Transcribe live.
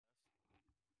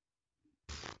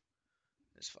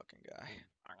this fucking guy.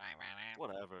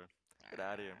 Whatever. Get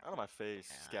out of here. Out of my face,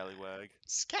 scallywag.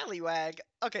 Scallywag.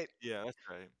 Okay, Yeah, that's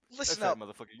right. listen That's up. right,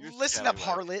 motherfucker. You're Listen up,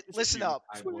 scallywag. Harlot. It's Listen you. up.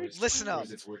 Listen up.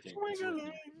 It's working. It's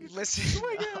working. Listen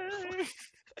up.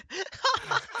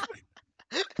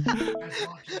 That's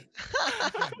lucky.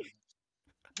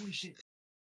 Holy shit.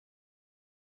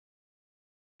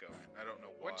 I don't know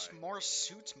why. Which more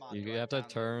suits mod? You do I have to download?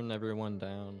 turn everyone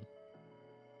down.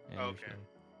 And you Okay. should-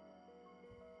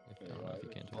 I don't know if you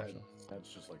can't turn them.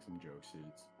 That's just like some joke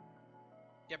seats.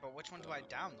 Yeah, but which one do I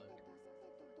download?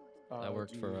 That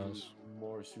worked for do us.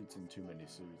 More suits and too many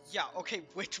suits. Yeah, okay,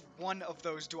 which one of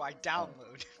those do I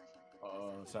download?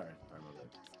 Sorry. I remember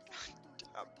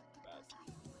that.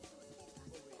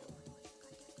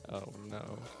 Oh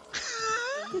no.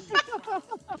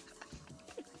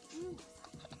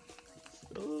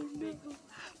 Oh no.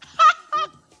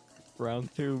 Round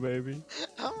 2, baby.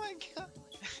 Oh my god.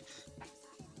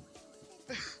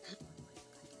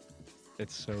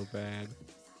 It's so bad.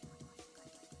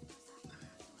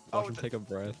 Watch him take a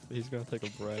breath. He's gonna take a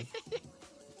breath.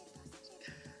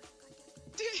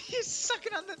 Dude, he's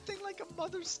sucking on that thing like a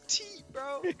mother's teat,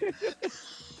 bro.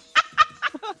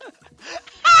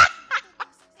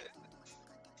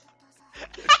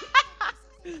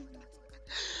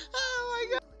 Oh my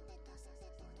god.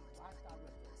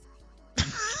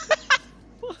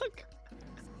 Fuck.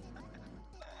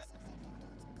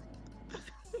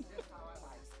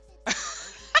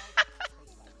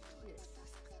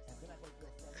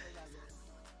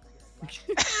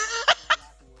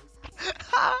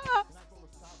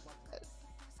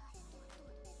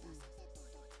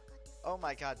 Oh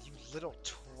my god, you little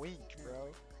twink, bro.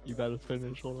 You better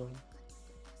finish, hold on.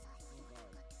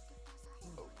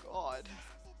 Oh god.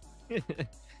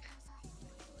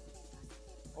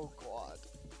 Oh god.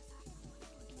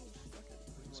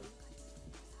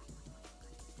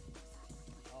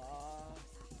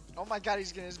 Oh my god,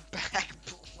 he's getting his back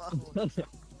blown.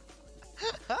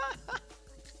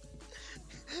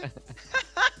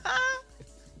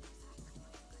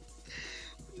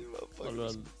 You Hold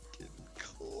motherfuckers on. getting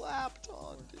clapped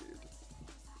on, dude.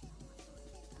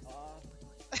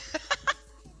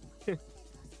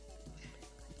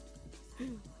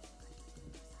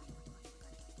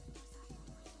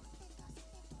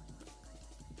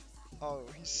 Oh,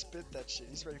 he spit that shit.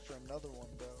 He's ready for another one,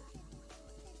 bro.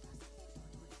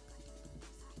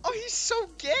 Oh, he's so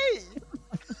gay!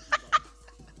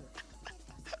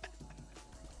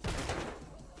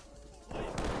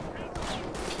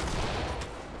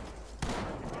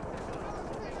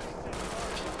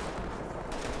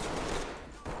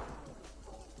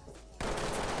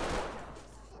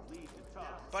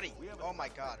 Buddy, oh my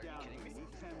god, are you kidding me?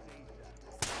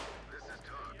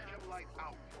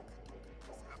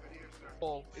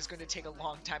 Is going to take a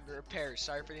long time to repair.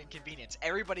 Sorry for the inconvenience.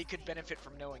 Everybody could benefit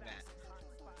from knowing that.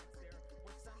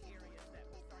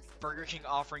 Burger King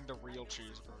offering the real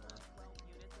cheeseburger.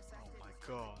 Oh my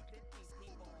god.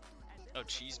 Oh,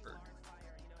 cheeseburger.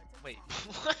 Wait,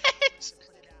 what?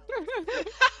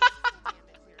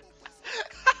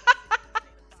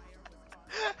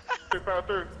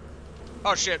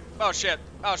 Oh shit, oh shit,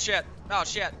 oh shit, oh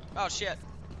shit, oh shit.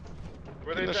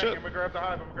 Where they attacking? I'm gonna grab the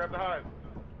hive. I'm gonna grab the hive.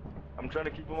 I'm trying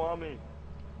to keep them on me.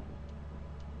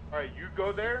 Alright, you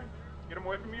go there. Get them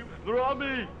away from you. They're on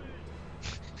me!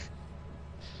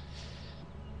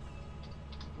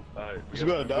 Alright, we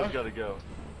gotta go.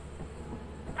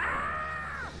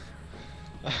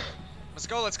 Let's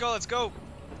go, let's go, let's go.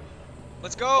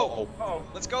 Let's go. Oh.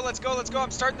 Let's go, let's go, let's go. I'm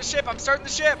starting the ship, I'm starting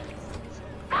the ship.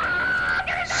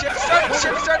 Ship started,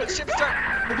 ship started, ship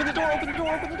started. Open the door, open the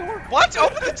door, open the door! What?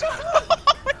 Open the door!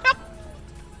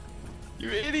 You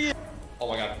idiot! Oh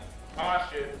my god. Ah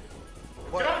shit.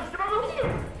 What? Get on the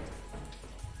wheel!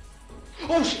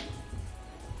 Oh shit!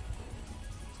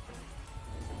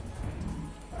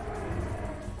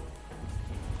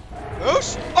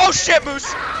 Moose? Oh shit,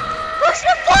 Moose! Moose,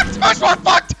 we're fucked! Moose, we're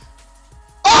fucked!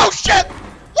 Oh shit!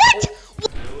 What?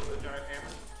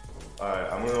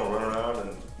 Alright, I'm gonna run around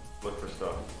and look for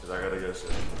stuff, because I gotta go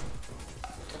soon.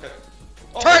 Okay.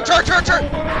 Turn, turn, turn, turn!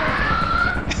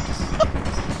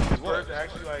 These birds are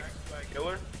actually like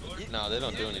killer. No, they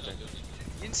don't do anything. You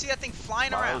didn't see that thing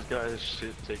flying Miles around? got his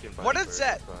shit taken by What the is bird,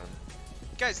 that? it's fine.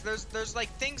 Guys, there's like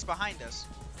things behind us.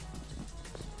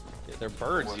 Yeah, they're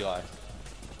birds, Eli.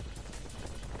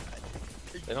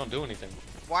 They don't do anything.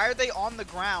 Why are they on the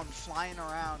ground flying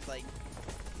around like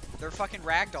they're fucking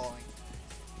ragdolling?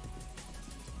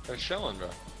 They're chilling, bro.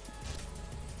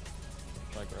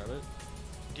 Should I grab it?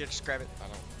 Yeah, just grab it. I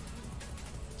don't.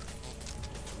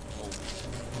 Oh.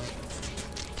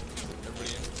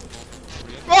 Everybody in?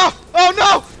 Everybody in? Oh! Oh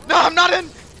no! No, I'm not in!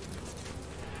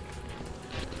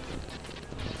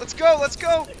 go, let's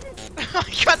go! Oh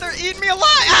my god, they're eating me alive!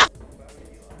 Ah!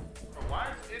 Why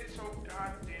is it so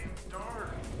goddamn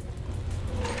dark?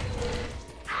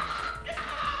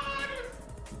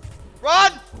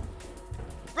 Run!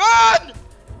 Run!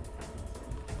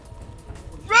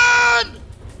 Run!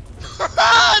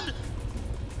 Run!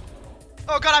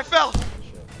 Oh god, I fell!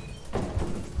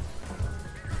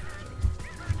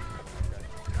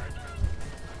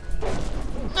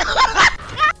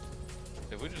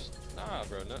 Did we just... Nah,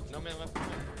 bro. No man left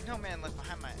behind. No man left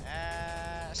behind my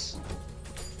ass.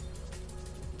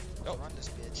 Oh. Run this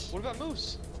bitch. What about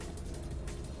Moose?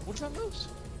 What about Moose?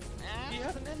 He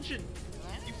had an engine.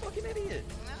 You fucking idiot.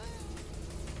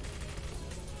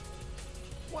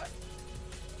 What?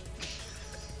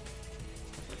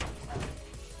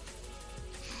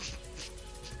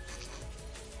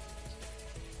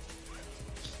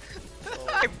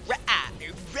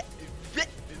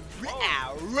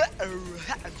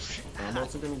 I'm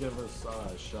also gonna give us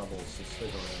shovels, so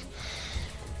stick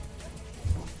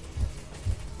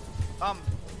around.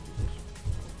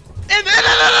 In!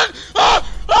 Ah! Ah!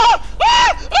 Ah!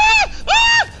 Ah!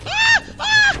 Ah!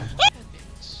 Ah!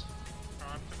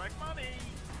 Time to make money.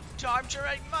 Time to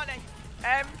make money.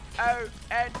 M-O-N-A-E-S.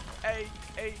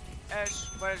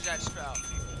 What does that spell?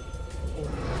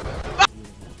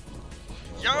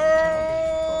 Yo!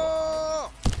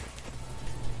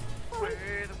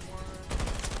 We're the one.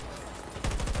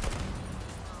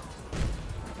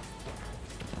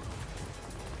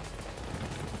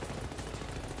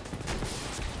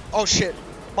 Oh shit,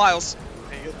 Miles.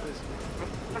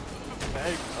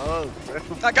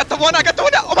 I got the one, I got the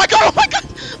one now. Oh my god, Miles,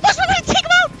 we're gonna take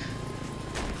him out!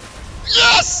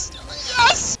 Yes!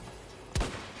 Yes!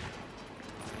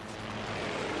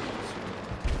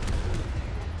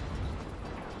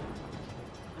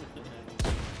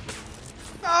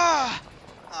 Ah!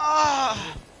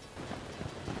 Ah!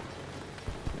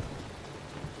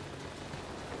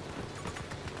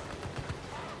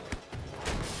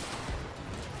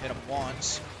 Hit him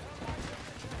once.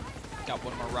 Got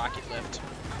one more rocket lift.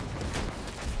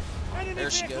 There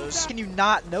she goes. Can you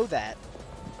not know that?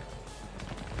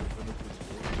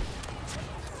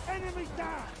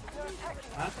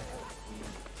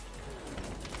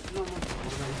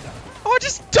 Oh, I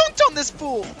just dunked on this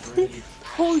fool!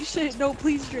 Holy shit, no,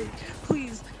 please, Drake.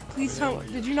 Please tell me.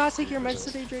 Did you not take your meds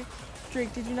today, Drake?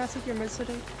 Drake, did you not take your meds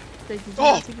today? Drake, did you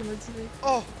not take your meds today?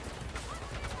 Oh!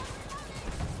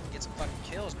 Get some fucking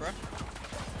kills, bro.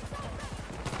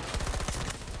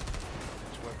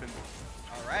 Weapon.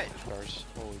 Alright. Stars.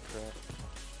 Holy crap.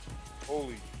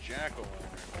 Holy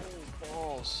jack-o'-lantern. Oh,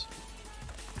 balls.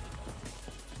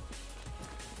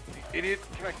 You idiot,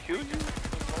 can I kill you?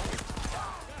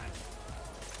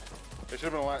 It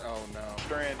should have been like, oh no.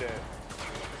 Stranded.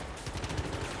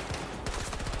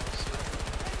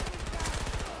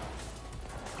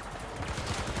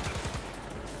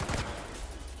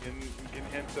 Getting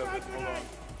hints of it, hold on.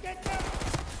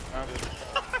 Found it.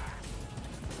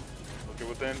 Looking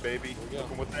within, baby.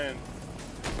 Looking within.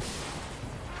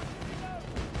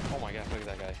 Oh my god, look at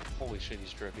that guy. Holy shit,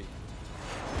 he's drippy.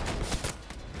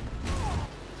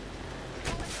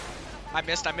 I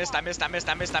missed.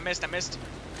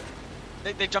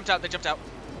 They jumped out,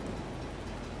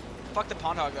 Fuck the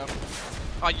pond hog though.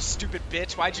 Oh, you stupid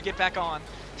bitch, why'd you get back on?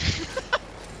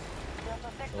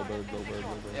 Go bird.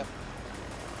 Yep.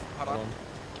 Hold on.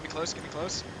 Get me close.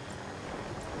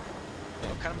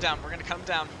 Oh, cut him down, we're gonna cut him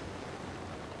down.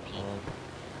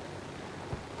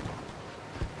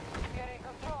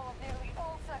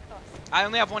 I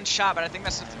only have one shot, but I think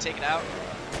that's enough to take it out.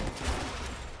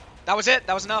 That was it,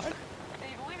 that was enough.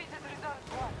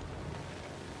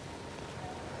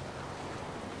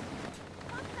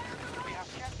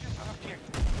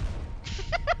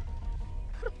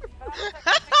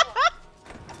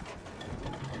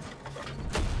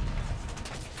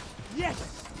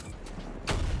 Yes!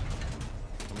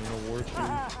 I'm in a war too.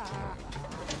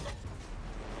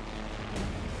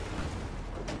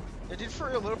 Yeah, dude, for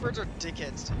real, little birds are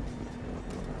dickheads, dude.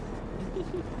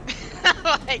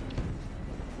 Like,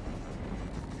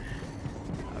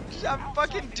 I'm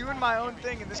fucking doing my own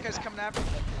thing, and this guy's coming after me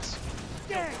like this.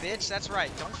 Yo, bitch, that's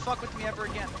right. Don't fuck with me ever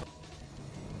again.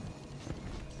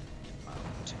 My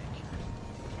own tank.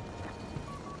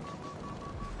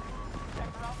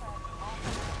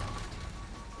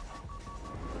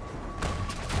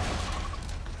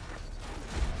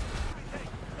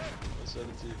 What's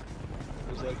that to you?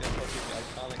 Where's that fucking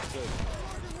iconic clip?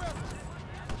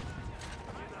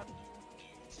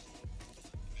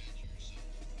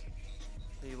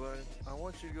 Eli, I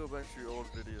want you to go back to your old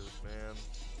videos, man.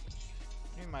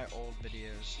 Give me my old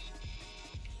videos.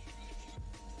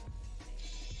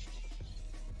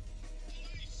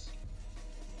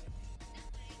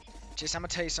 Jason, I'm gonna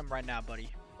tell you something right now, buddy.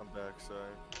 I'm back,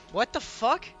 sorry. What the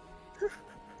fuck?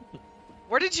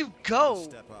 Where did you go?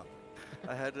 Step up.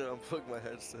 I had to unplug my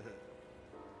headset.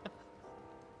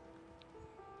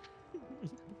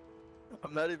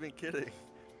 I'm not even kidding.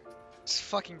 Just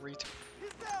fucking retard.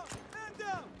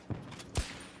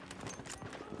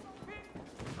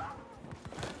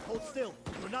 Hold still.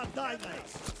 We're not dying,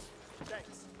 mates.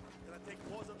 Thanks. Gonna take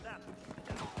more than that.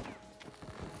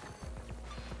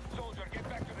 Soldier, get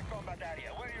back to the combat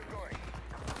area. Where are you going?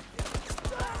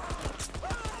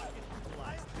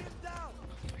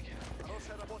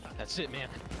 That's it, man.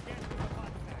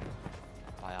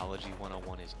 Biology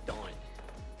 101 is done.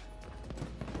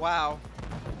 Wow.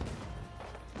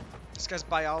 This guy's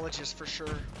biologist for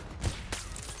sure.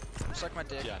 Suck my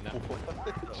dick. Yeah, no. I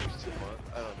don't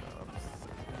know.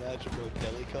 Magical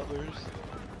deli colors.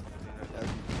 That'd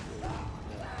be great.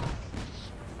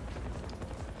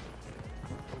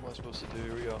 What am I supposed to do?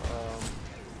 Here we go. Oh.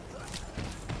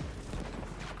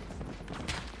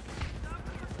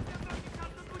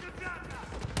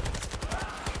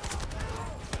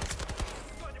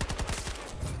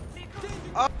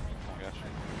 Oh my gosh.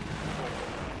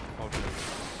 Oh, good.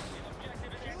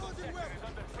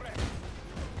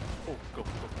 Oh, go, go,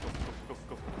 go, go, go,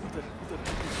 go.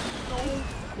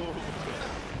 Oh,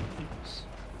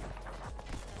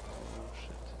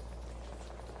 shit.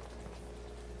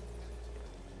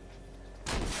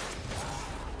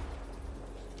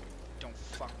 Don't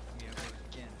fuck with me ever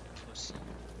again, pussy.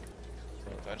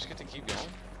 Do I just get to keep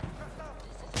going?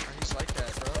 He's like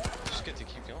that, bro. Just get to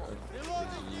keep going.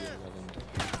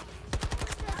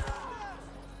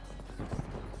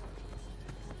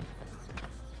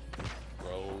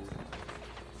 Bro.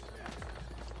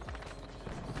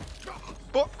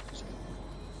 Oh.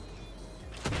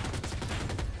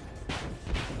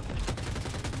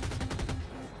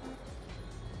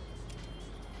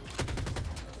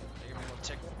 Give me a little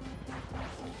tickle.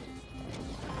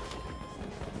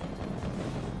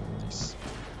 Nice.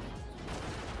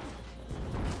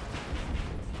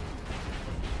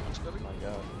 Oh my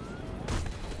god.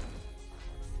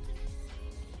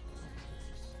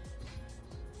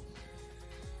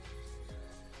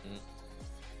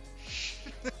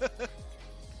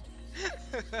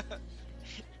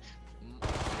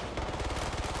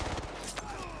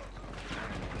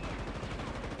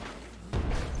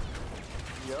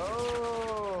 Yo!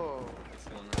 Oh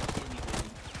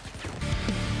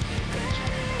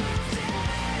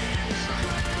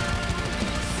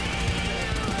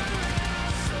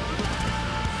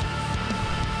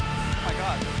my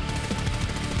god.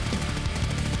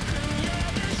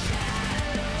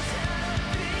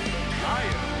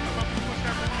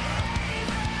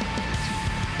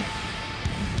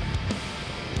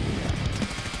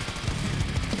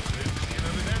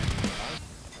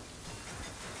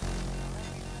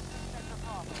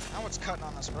 Now what's cutting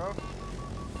on us, bro?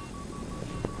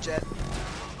 Jet.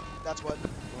 That's what.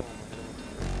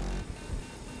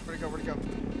 Where'd he go? Where'd he go?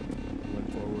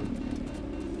 Went forward.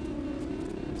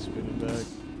 Spinning back.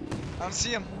 I don't see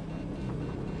him.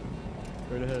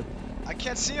 Right ahead. I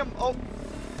can't see him. Oh.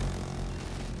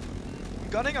 I'm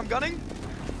gunning. I'm gunning.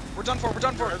 We're done for. We're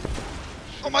done for.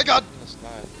 Oh my god.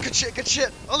 Good shit. Good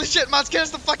shit. Holy shit, Mods, get us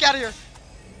the fuck out of here.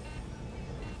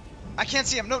 I can't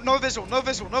see him. No visual. No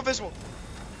visual. No visual.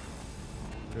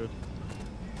 Good.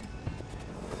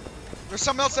 There's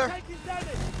something else there.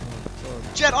 Oh,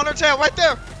 Jet on her tail, right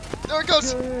there. There it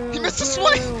goes. He missed the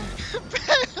swing.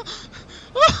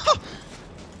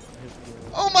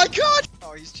 Oh my god.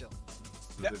 Oh, he's chilling.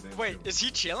 Wait, is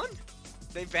he chilling?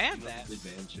 They banned that. They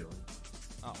banned chilling.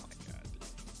 Oh my god.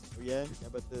 Oh, yeah? How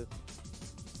about the...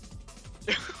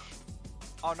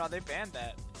 Oh no, they banned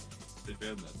that. They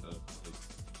banned that though.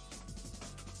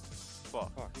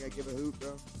 Fuck. I gotta give a hoot,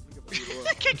 bro.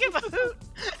 I can't give a hoot.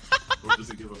 Or does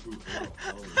it give a hoot for all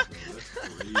followers, bro? That's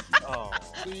crazy. Oh.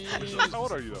 How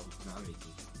old are you though? Not 18.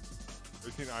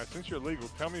 18. Alright, since you're legal,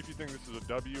 tell me if you think this is a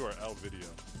W or L video.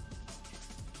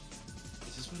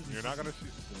 Is this what it You're is? not gonna see.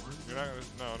 Porn? You're not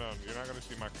gonna. No, you're not gonna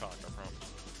see my cock. I promise.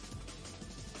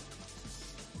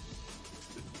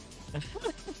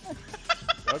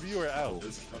 W or L?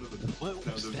 It's kind of a, What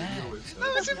no, was the that? video is,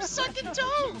 That was him sucking it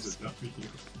toes. was a W.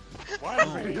 Why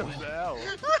is the video the L?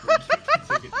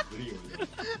 Take it to video.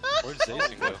 Where'd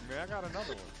Zazen go? Man, I got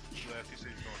another one.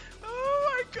 Oh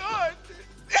my god.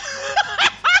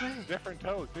 Different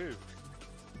toe too.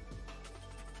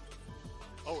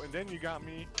 Oh, and then you got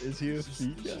me. Is he a It's just-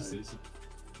 feet it's guy? just this-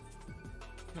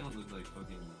 Kind of look like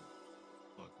fucking.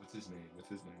 Fuck, what's his name? What's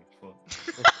his name? Fuck.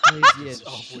 Yes.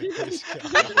 Oh, wait, this guy.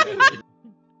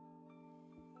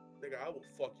 Nigga, I will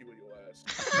fuck you in your ass.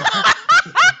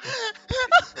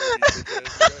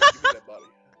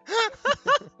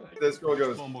 This girl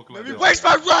goes. Let me waste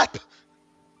my rep!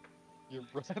 Your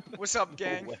rep? What's up, No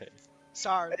gang? way.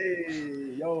 Sorry.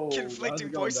 Hey, yo. Conflicting how's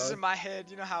it going, voices dog? in my head.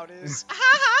 You know how it is.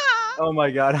 Oh my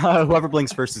god, whoever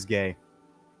blinks first is gay.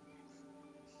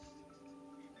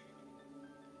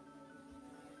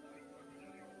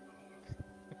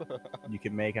 You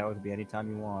can make out with me anytime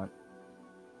you want.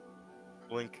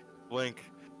 Blink, blink.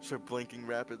 Start blinking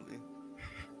rapidly.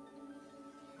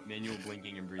 Manual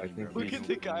blinking and I breathing. think bro. Look at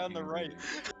the guy on the right.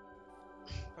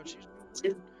 Oh,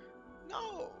 she's...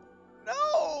 No!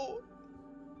 No!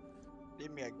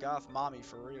 Need me a goth mommy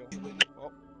for real.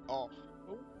 Oh. Oh.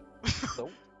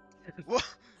 Nope. What?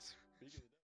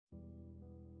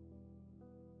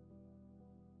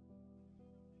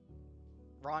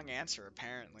 Wrong answer,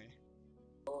 apparently.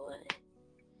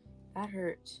 That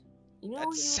hurts. You know That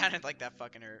you... sounded like that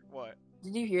fucking hurt. What?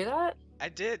 Did you hear that? I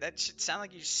did. That shit sound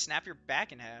like you snap your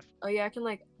back in half. Oh yeah, I can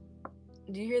like...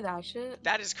 Do you hear that shit?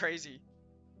 That is crazy.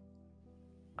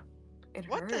 It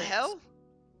What the hurts. hell?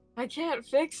 I can't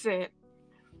fix it.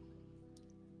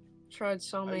 Tried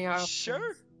so Are many you options.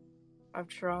 sure? I've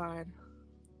tried.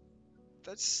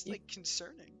 That's like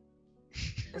concerning.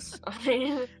 It's, I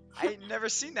mean, I ain't never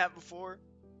seen that before.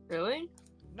 really?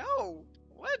 No.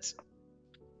 What?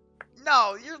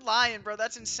 No, you're lying, bro.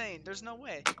 That's insane. There's no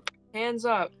way. Hands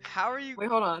up. How are you? Wait,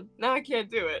 hold on. Now I can't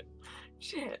do it.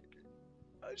 Shit.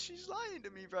 She's lying to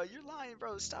me, bro. You're lying,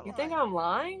 bro. Stop You lying. think I'm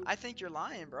lying? I think you're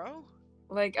lying, bro.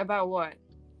 Like, about what?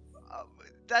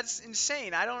 That's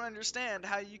insane. I don't understand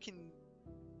how you can.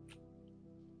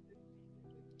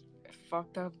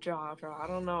 Fucked up jaw, bro. I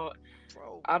don't know.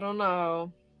 Bro, I don't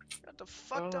know. got the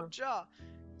fucked know. up jaw.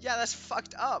 Yeah, that's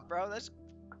fucked up, bro. That's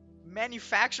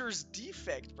manufacturer's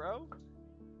defect, bro.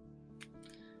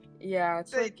 Yeah,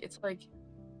 it's They- like,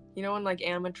 you know when like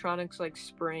animatronics like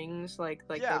springs, like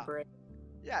Yeah. they break.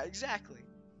 Yeah, exactly.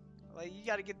 Like you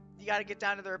gotta get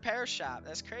down to the repair shop.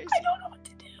 That's crazy. I don't know what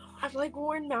to do. I've like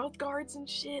worn mouth guards and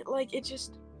shit. Like it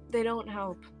just, they don't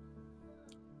help.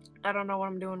 I don't know what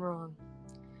I'm doing wrong.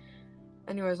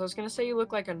 Anyways, I was gonna say you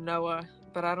look like a Noah,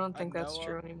 but I don't think that's Noah?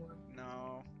 true anymore.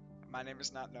 No, my name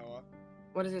is not Noah.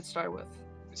 What does it start with?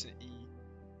 It's an E.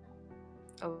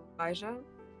 Elijah?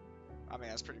 I mean,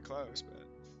 that's pretty close, but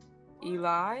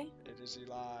Eli? it is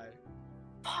Eli.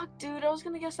 Fuck, dude, I was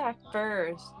gonna guess that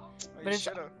first. Oh, But you it's-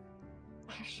 should've.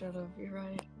 I should've, you're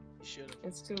right. You should've.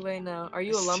 It's too late now. Are you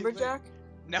It's a too late. lumberjack?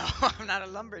 No, I'm not a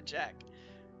lumberjack.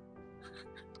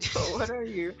 What are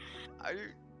you? Are you?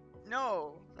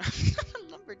 No, I'm not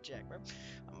a lumberjack, bro.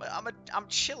 I'm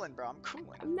chilling, bro. I'm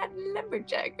cooling. I'm not a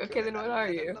lumberjack. Okay, then what I'm are not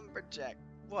a you? lumberjack.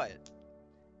 What?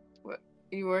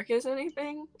 You work as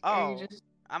anything? Or Oh, you just...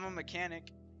 I'm a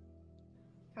mechanic.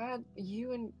 God,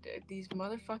 you and these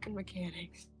motherfucking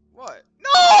mechanics. What? No!